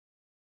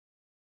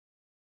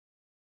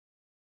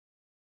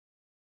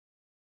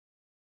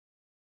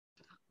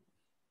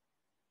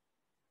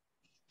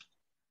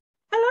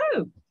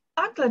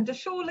I'm Glenda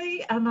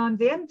Shawley and I'm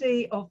the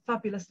MD of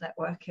Fabulous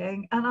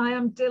Networking, and I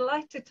am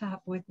delighted to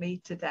have with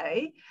me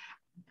today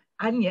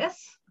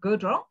Agnes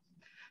Gaudron.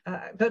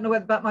 Don't know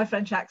about my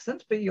French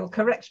accent, but you'll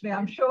correct me,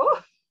 I'm sure,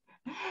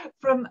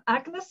 from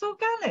Agnes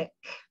Organic.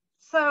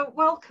 So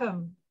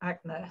welcome,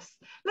 Agnes.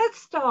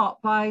 Let's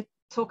start by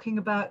talking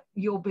about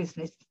your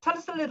business. Tell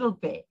us a little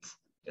bit,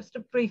 just a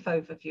brief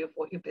overview of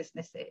what your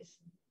business is.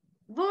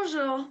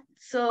 Bonjour.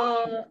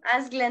 So,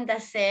 as Glenda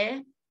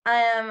said, I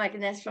am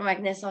Agnes from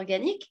Agnes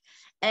Organic,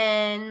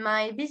 and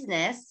my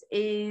business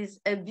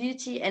is a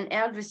beauty and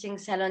hairdressing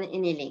salon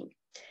in Ealing.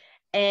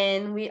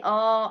 And we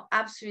are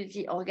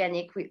absolutely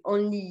organic. We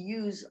only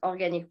use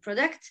organic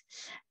products.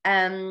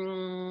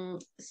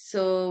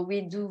 So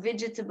we do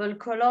vegetable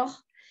color,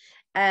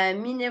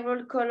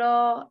 mineral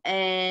color,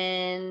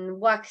 and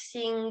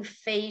waxing,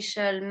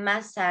 facial,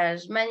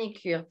 massage,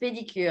 manicure,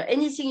 pedicure,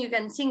 anything you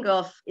can think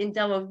of in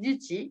terms of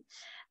beauty,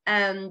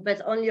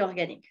 but only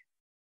organic.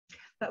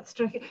 That's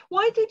tricky.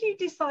 Why did you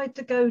decide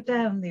to go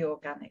down the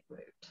organic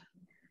route?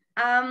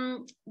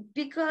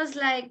 Because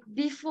like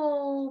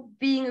before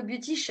being a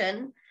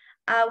beautician,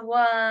 I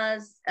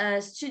was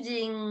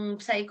studying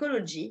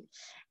psychology,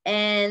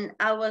 and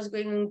I was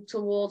going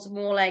towards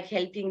more like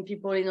helping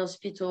people in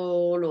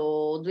hospital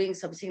or doing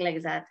something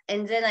like that.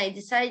 And then I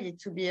decided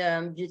to be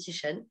a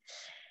beautician,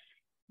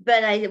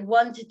 but I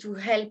wanted to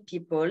help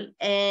people.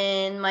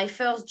 And my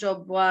first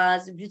job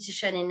was a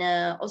beautician in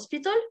a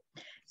hospital.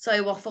 So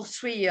I worked for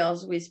 3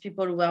 years with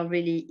people who are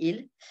really ill.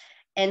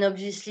 And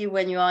obviously,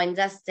 when you are in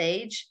that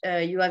stage,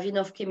 you have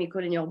enough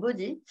chemical in your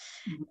body.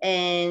 Mm-hmm.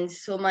 And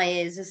so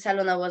the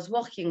salon I was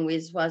working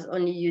with was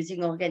only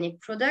using organic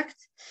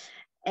products.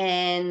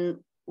 And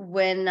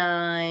when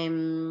I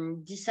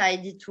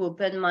decided to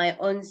open my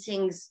own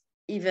things,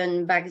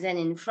 even back then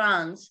in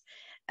France,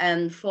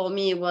 for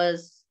me, it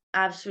was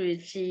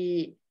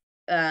absolutely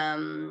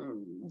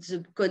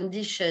the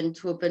condition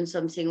to open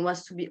something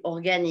was to be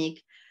organic,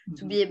 mm-hmm.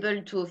 to be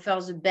able to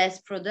offer the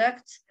best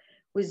product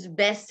with the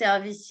best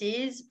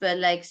services, but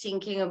like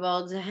thinking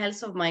about the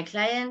health of my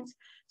clients,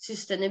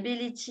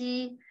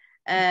 sustainability,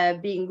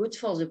 being good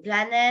for the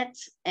planet.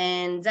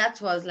 And that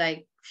was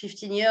like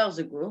 15 years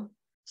ago.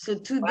 So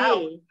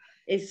today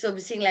it's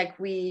something like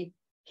we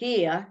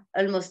hear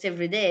almost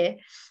every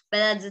day. But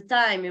at the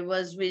time, it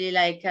was really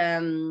like a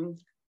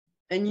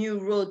new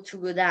road to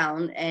go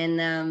down,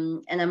 and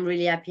I'm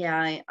really happy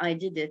I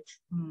did it.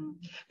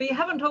 But you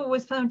haven't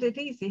always found it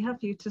easy,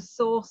 have you, to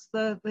source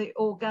the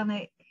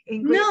organic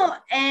ingredients? No,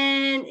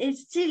 and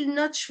it's still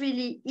not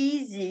really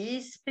easy,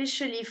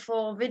 especially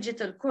for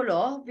vegetable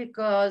color,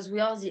 because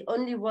we are the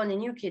only one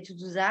in UK to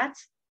do that.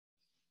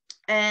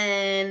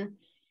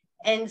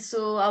 And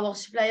so our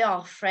suppliers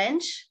are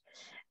French.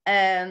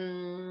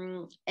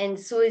 And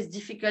so it's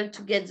difficult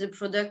to get the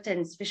product, and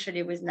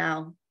especially with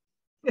now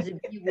the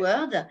B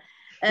word.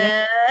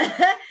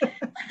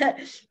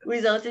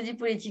 Without any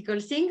political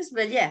things,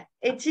 but yeah,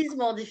 it is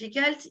more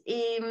difficult.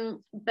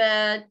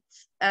 But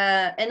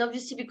and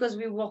obviously because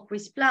we work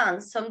with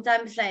plants,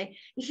 sometimes like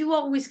if you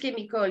work with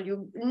chemical,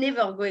 you're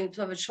never going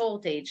to have a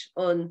shortage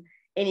on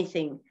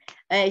anything.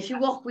 If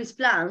you work with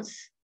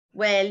plants,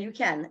 well, you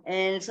can,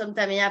 and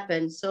sometimes it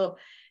happens. So,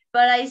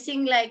 but I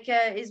think like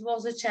it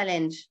was a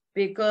challenge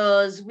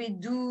because we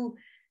do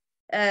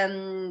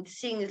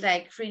things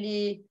like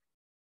really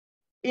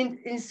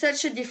in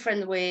such a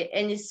different way,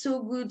 and it's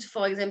so good,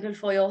 for example,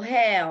 for your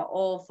hair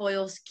or for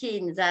your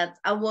skin, that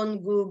I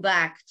won't go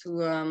back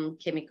to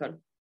chemical.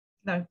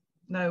 No.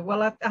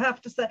 Well, I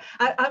have to say,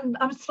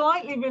 I'm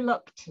slightly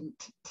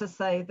reluctant to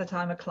say that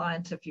I'm a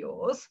client of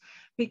yours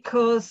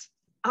because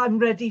I'm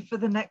ready for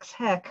the next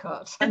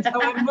haircut, and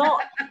so I'm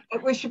not.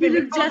 We should be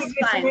recording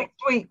this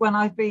next week when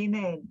I've been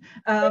in.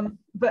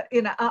 But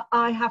you know,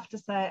 I have to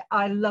say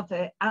I love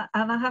it,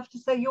 and I have to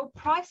say your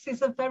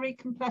prices are very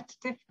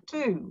competitive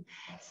too.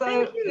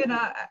 So you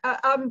know,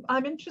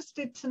 I'm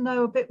interested to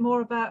know a bit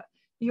more about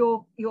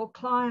your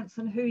clients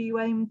and who you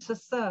aim to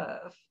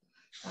serve.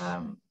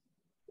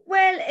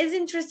 Well, it's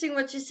interesting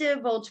what you say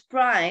about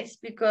price,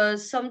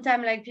 because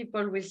sometimes like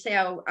people will say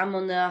I'm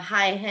on the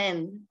high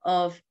end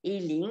of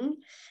Ealing.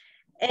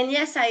 And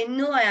yes, I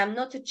know I am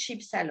not a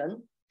cheap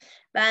salon,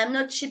 but I'm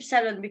not cheap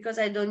salon because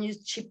I don't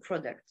use cheap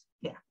products.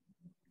 Yeah.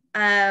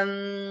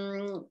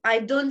 I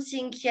don't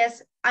think,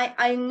 yes,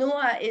 I know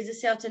it's a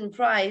certain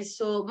price.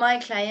 So my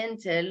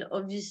clientele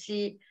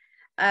obviously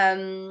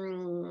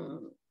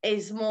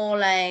is more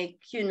like,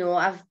 you know,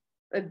 have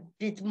a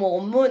bit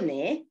more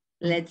money,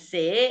 let's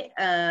say,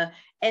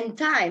 and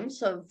time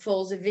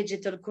for the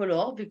vegetable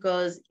color,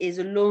 because it's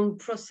a long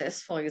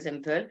process, for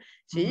example.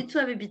 So you need to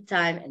have a bit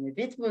time and a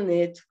bit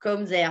money to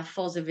come there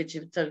for the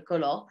vegetable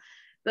color.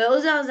 But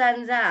other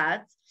than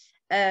that,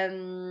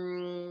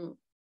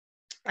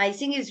 I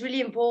think it's really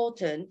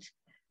important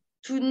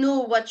to know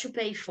what you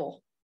pay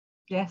for.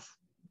 Yes.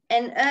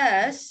 And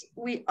us,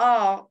 we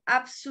are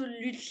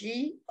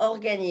absolutely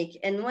organic.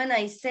 And when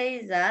I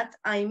say that,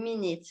 I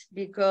mean it,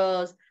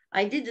 because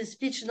I did a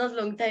speech not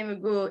long time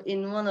ago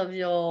in one of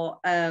your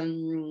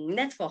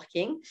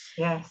networking.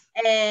 Yes.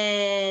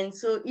 And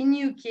so in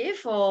UK,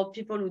 for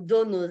people who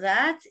don't know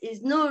that,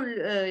 is no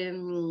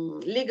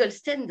legal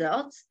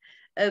standards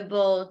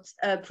about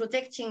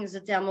protecting the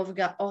term of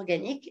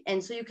organic.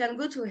 And so you can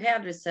go to a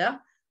hairdresser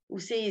who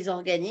say is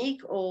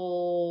organic,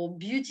 or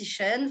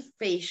beautician,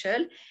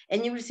 facial,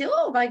 and you will say,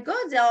 oh my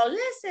God, they are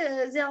less,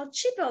 they are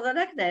cheaper than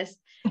Agnes.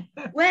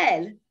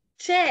 Well,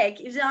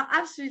 check if they are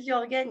absolutely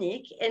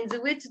organic. And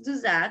the way to do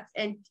that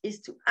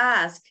is to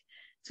ask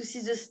to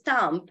see the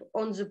stamp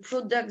on the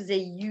products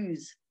they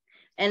use.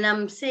 And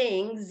I'm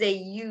saying they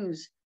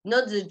use,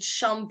 not the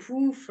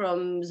shampoo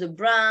from the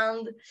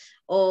brand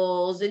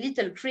or the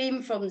little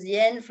cream from the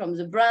end from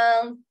the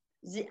brand,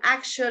 the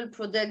actual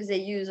products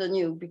they use on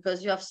you,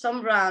 because you have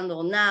some brand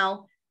or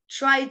now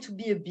try to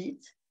be a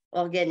bit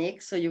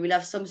organic. So you will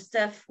have some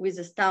stuff with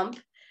a stamp,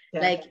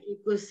 like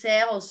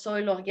EcoCert or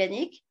soil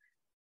organic,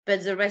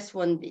 but the rest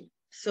won't be.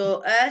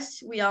 So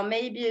us, we are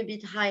maybe a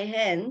bit high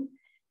end,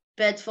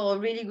 but for a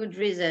really good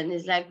reason.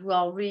 It's like we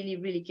are really,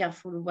 really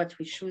careful what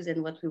we choose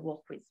and what we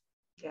work with.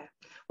 Yeah.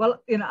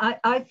 Well, you know,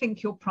 I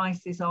think your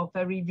prices are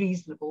very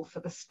reasonable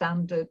for the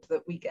standard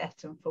that we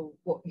get and for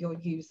what you're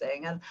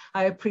using. And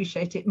I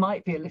appreciate it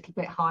might be a little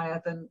bit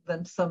higher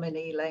than some in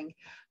Ealing,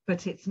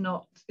 but it's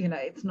not, you know,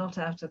 it's not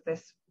out of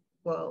this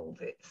world.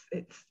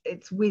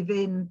 It's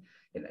within,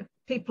 you know,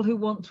 people who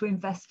want to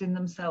invest in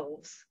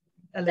themselves.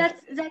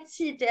 That's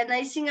it. And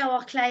I think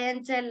our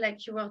clientele,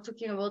 like you were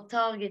talking about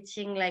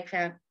targeting, like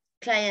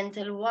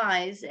clientele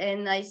wise,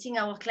 and I think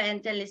our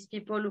clientele is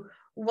people who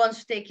want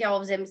to take care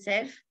of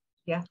themselves.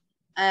 Yeah.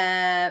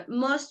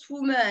 Most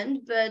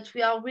women, but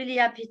we are really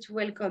happy to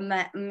welcome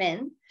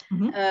men.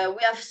 Mm-hmm.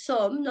 We have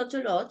some, not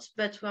a lot,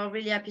 but we are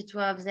really happy to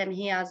have them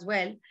here as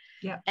well.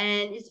 Yeah.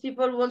 And it's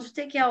people who want to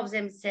take care of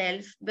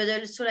themselves, but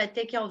also like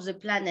take care of the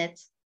planet.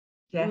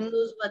 Yes. Who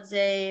knows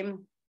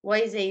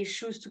why they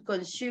choose to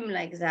consume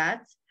like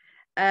that.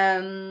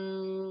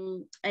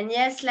 And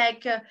yes,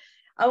 like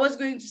I was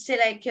going to say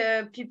like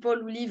people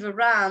who live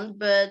around,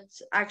 but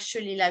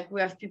actually like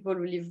we have people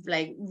who live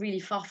like really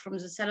far from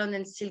the salon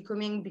and still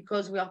coming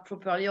because we are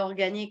properly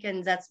organic,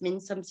 and that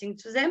means something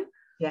to them.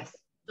 Yes.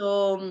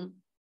 So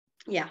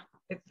yeah.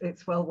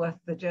 It's well worth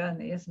the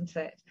journey, isn't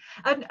it?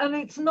 And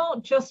it's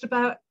not just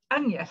about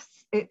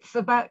Agnes, it's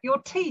about your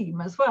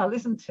team as well,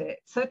 isn't it?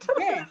 So tell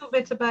us a little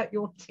bit about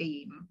your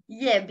team.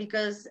 Yeah,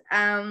 because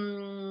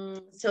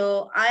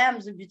so I am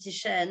the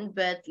beautician,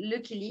 but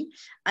luckily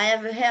I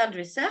have a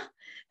hairdresser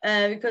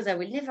because I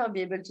will never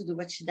be able to do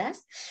what she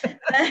does.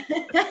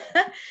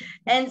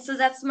 And so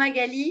that's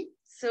Magali.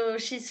 So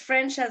she's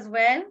French as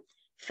well.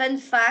 Fun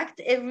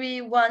fact,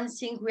 everyone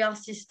thinks we are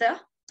sisters.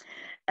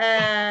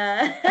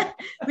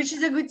 Which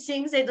is a good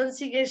thing. They don't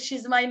think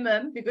she's my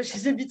mom because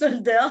she's a bit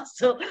older,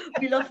 so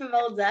we laugh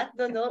about that.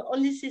 No,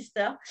 only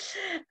sister.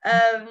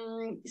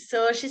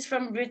 So she's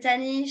from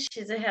Brittany.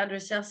 She's a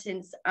hairdresser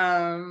since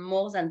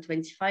more than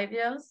 25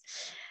 years.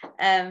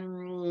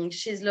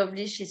 She's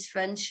lovely, she's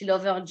fun, she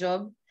loves her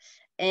job,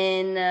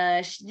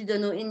 and she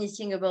didn't know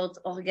anything about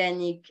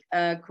organic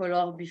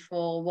color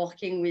before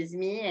working with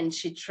me, and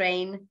she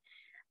trained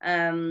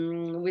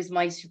with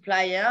my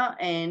supplier,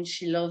 and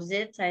she loves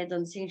it. I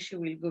don't think she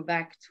will go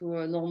back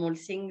to normal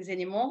things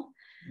anymore.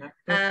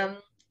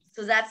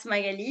 So that's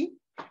Magali,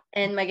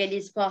 and Magali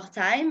is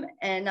part-time,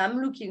 and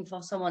I'm looking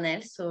for someone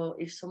else. So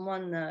if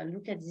someone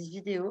look at this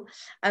video,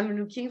 I'm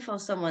looking for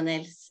someone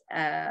else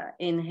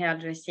in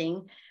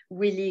hairdressing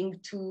willing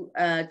to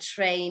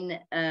train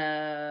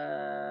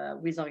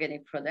with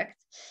organic product.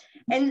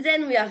 And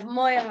then we have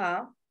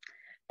Moira,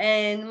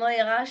 and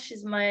Moira,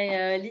 she's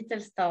my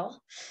little star.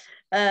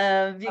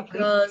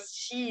 Because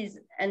she's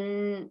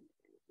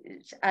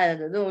I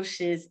don't know,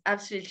 she's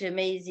absolutely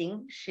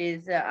amazing.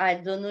 She's I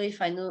don't know if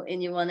I know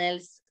anyone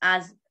else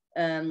as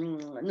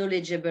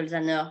knowledgeable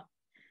than her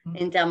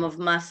in terms of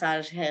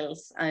massage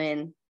health. I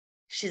mean,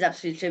 she's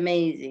absolutely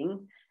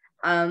amazing.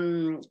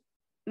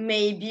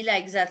 Maybe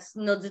like that's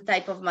not the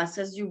type of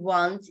massage you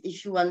want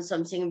if you want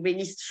something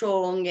really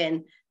strong,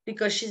 and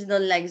because she's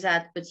not like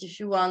that. But if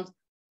you want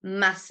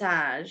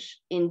massage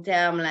in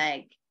terms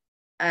like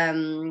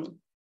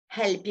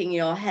helping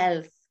your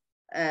health,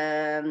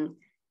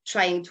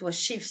 trying to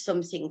achieve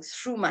something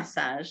through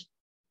massage,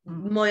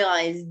 Moira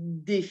is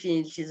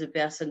definitely the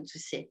person to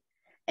see.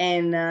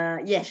 And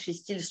yes,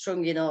 she's still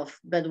strong enough.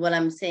 But what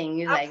I'm saying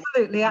is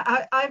absolutely,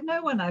 I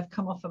know when I've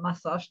come off a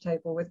massage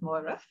table with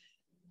Moira.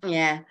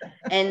 Yeah,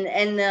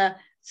 and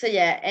so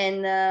yeah,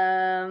 and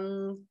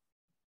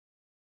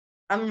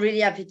I'm really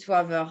happy to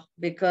have her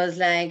because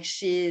like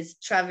she's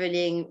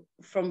traveling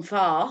from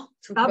far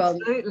to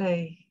absolutely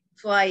come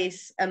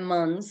twice a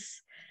month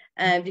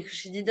because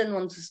she didn't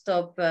want to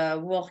stop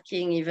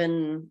working,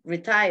 even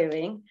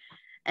retiring,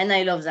 and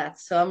I love that.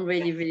 So I'm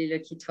really, really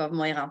lucky to have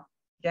Moira.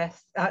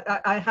 Yes,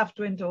 I have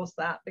to endorse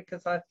that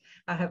because I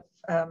have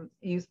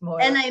used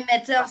Moira. And I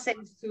met her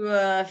thanks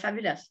to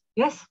Fabulous.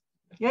 Yes,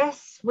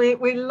 Yes, we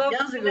love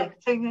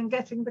connecting and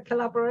getting the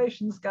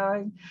collaborations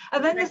going.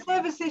 And then the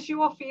services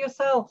you offer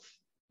yourself.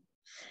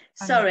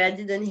 Sorry, I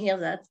didn't hear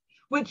that.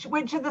 Which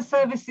are the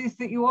services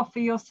that you offer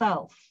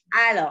yourself?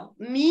 Alors,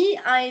 me,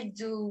 I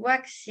do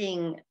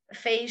waxing,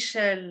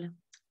 facial,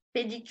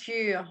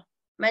 pedicure,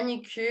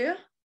 manicure,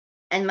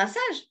 and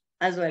massage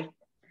as well.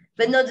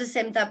 But not the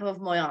same type of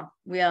Moira.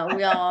 We are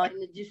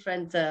in a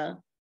different.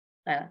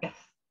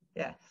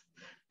 Yes.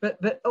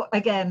 But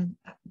again,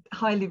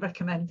 highly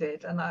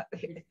recommended. And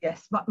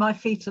yes, my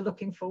feet are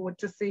looking forward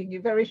to seeing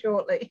you very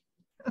shortly.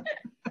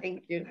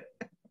 Thank you.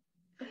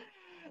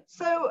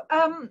 So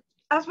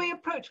as we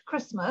approach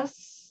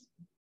Christmas,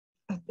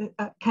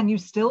 can you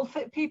still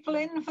fit people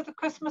in for the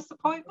Christmas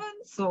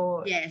appointments?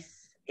 Or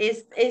yes,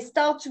 it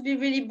starts to be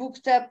really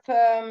booked up.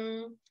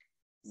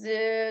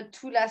 The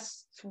 2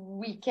 last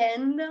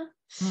weekend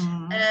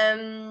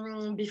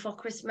before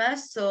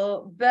Christmas.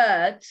 So,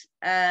 but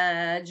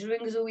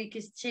during the week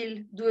is still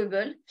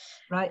doable.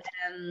 Right.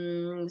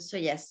 So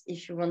yes,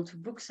 if you want to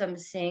book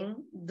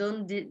something,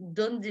 don't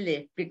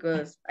delay,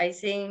 because I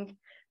think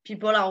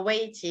people are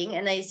waiting,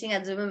 and I think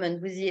at the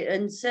moment with the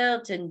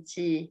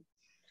uncertainty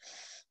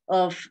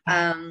of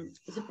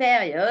the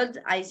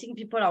period, I think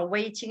people are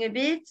waiting a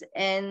bit,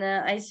 and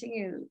I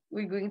think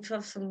we're going to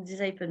have some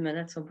disappointment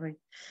at some point.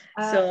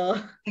 So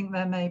I think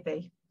there may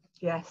be.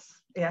 Yes.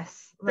 So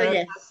yes,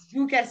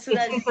 book as soon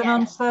as you can. It's an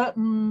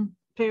uncertain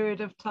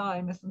period of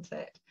time, isn't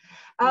it?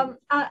 And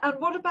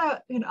what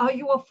about, are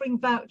you offering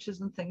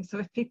vouchers and things? So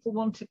if people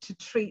wanted to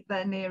treat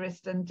their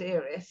nearest and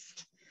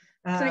dearest.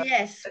 So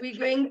yes, we're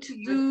going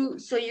to do,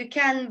 so you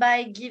can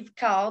buy gift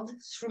card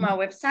through my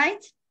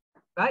website.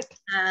 Right.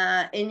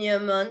 Any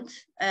amount,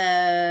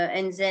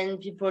 and then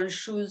people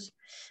choose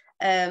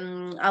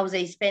how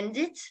they spend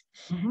it.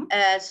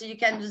 So you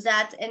can do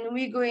that. And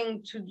we're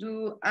going to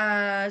do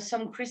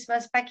some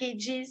Christmas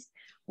packages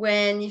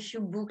when, if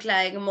you book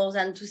like more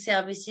than 2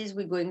 services,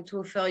 we're going to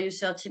offer you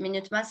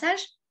 30-minute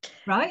massage.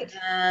 Right.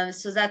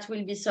 So that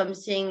will be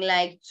something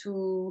like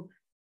to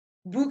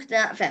book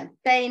that,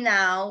 pay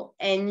now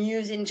and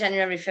use in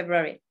January,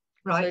 February.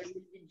 Right. So it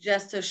will be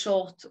just a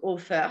short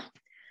offer.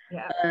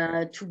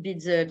 Yeah. To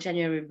beat the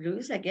January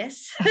blues, I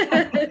guess.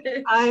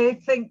 I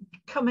think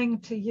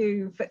coming to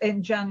you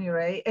in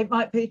January, it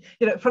might be,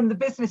 from the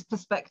business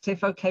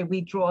perspective, okay,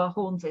 we draw our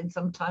horns in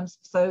sometimes,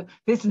 so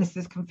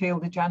businesses can feel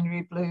the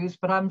January blues,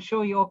 but I'm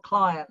sure your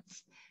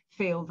clients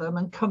feel them,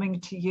 and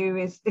coming to you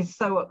is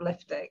so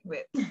uplifting.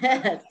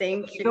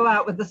 Thank you. Go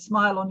out with a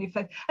smile on your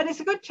face, and it's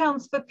a good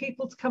chance for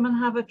people to come and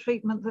have a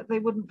treatment that they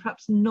wouldn't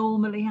perhaps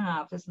normally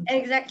have, isn't it?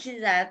 Exactly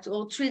that,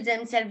 or treat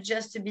themselves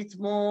just a bit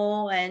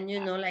more, and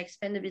like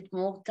spend a bit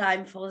more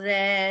time for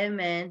them.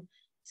 And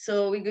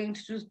so we're going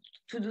to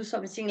do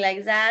something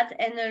like that.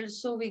 And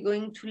also we're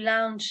going to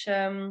launch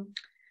a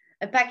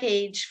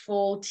package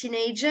for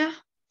teenager.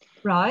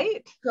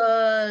 Right.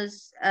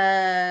 Because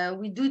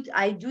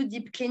I do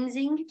deep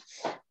cleansing.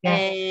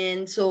 Yes.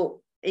 And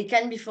so it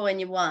can be for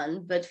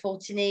anyone, but for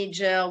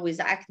teenager with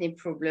acne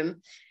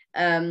problem,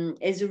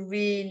 is a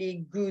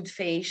really good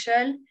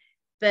facial.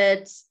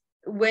 But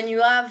when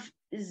you have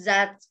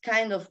that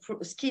kind of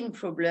skin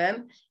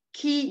problem,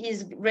 key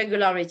is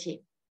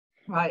regularity.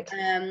 Right.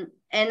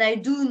 And I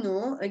do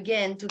know,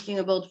 again, talking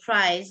about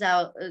price,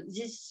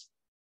 this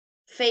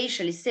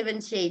facial is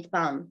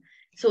 £78,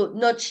 so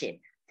not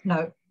cheap.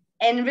 No.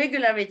 And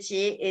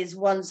regularity is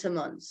once a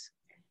month.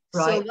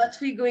 Right. So what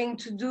we're going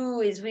to do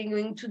is we're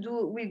going to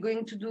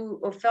do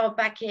offer a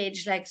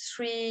package like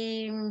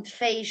 3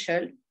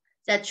 facial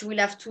that you will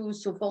have to,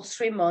 so for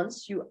 3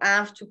 months, you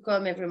have to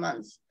come every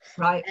month.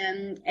 Right.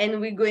 And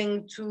we're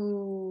going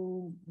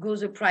to go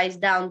the price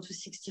down to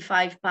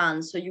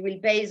 £65. So you will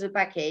pay the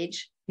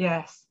package.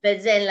 Yes.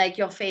 But then like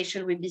your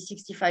facial will be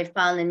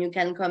 £65 and you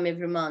can come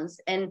every month.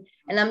 And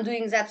I'm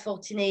doing that for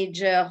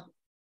teenager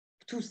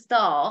to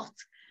start.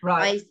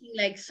 Right. I think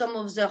like some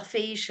of their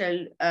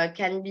facial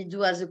can be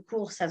do as a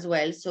course as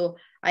well. So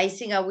I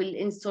think I will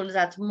install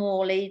that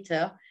more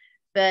later.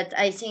 But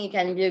I think it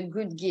can be a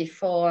good gift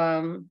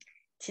for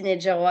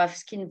teenager who have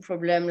skin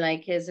problem,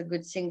 like as a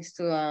good things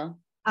to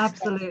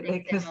absolutely,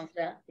 because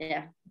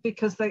yeah,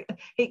 because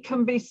it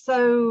can be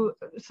so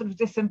sort of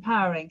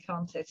disempowering,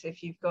 can't it,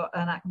 if you've got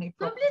an acne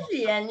problem?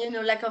 Completely,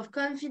 and lack of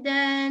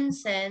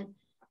confidence, and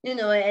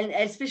and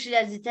especially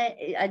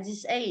at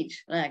this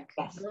age, like,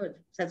 yes. God,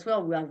 that's where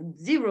we have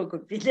zero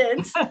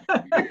confidence.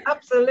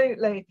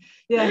 Absolutely,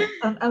 yeah,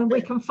 and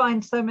we can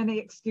find so many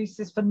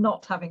excuses for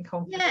not having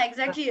confidence. Yeah,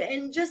 exactly,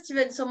 and just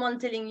even someone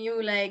telling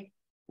you like,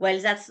 well,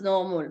 that's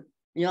normal.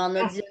 You are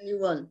not the only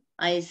one.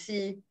 I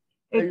see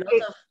it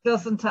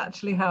doesn't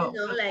actually help.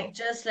 Like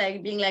just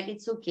like being like,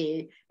 it's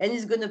okay, and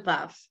it's gonna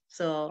pass.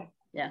 So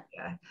yeah.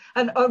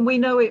 And we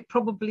know it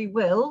probably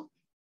will,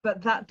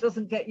 but that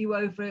doesn't get you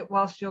over it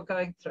whilst you're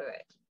going through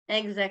it.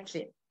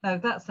 Exactly. No,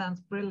 that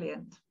sounds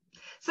brilliant.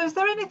 So is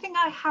there anything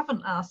I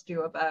haven't asked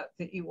you about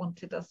that you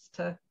wanted us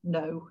to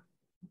know?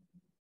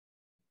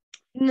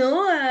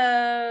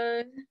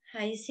 No,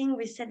 I think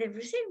we said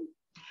everything.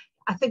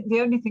 I think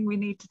the only thing we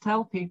need to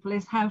tell people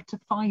is how to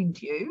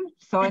find you.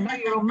 So I know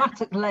you're on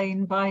Mattock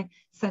Lane by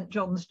St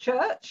John's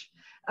Church.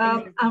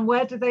 And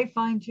where do they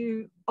find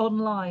you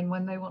online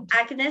when they want to?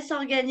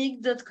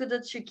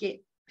 agnesorganic.co.uk.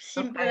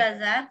 Simple as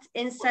that.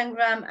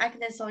 Instagram,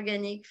 Agnes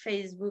Organic.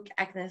 Facebook,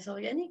 Agnes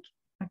Organic.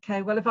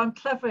 Okay, well, if I'm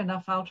clever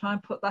enough, I'll try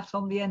and put that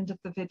on the end of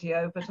the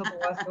video, but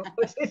otherwise I'll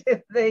put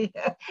it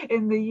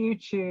in the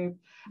YouTube.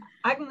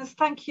 Agnes,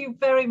 thank you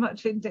very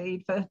much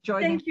indeed for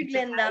joining. Thank you,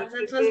 Glenda. That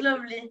was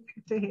lovely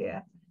to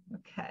hear.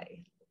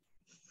 Okay.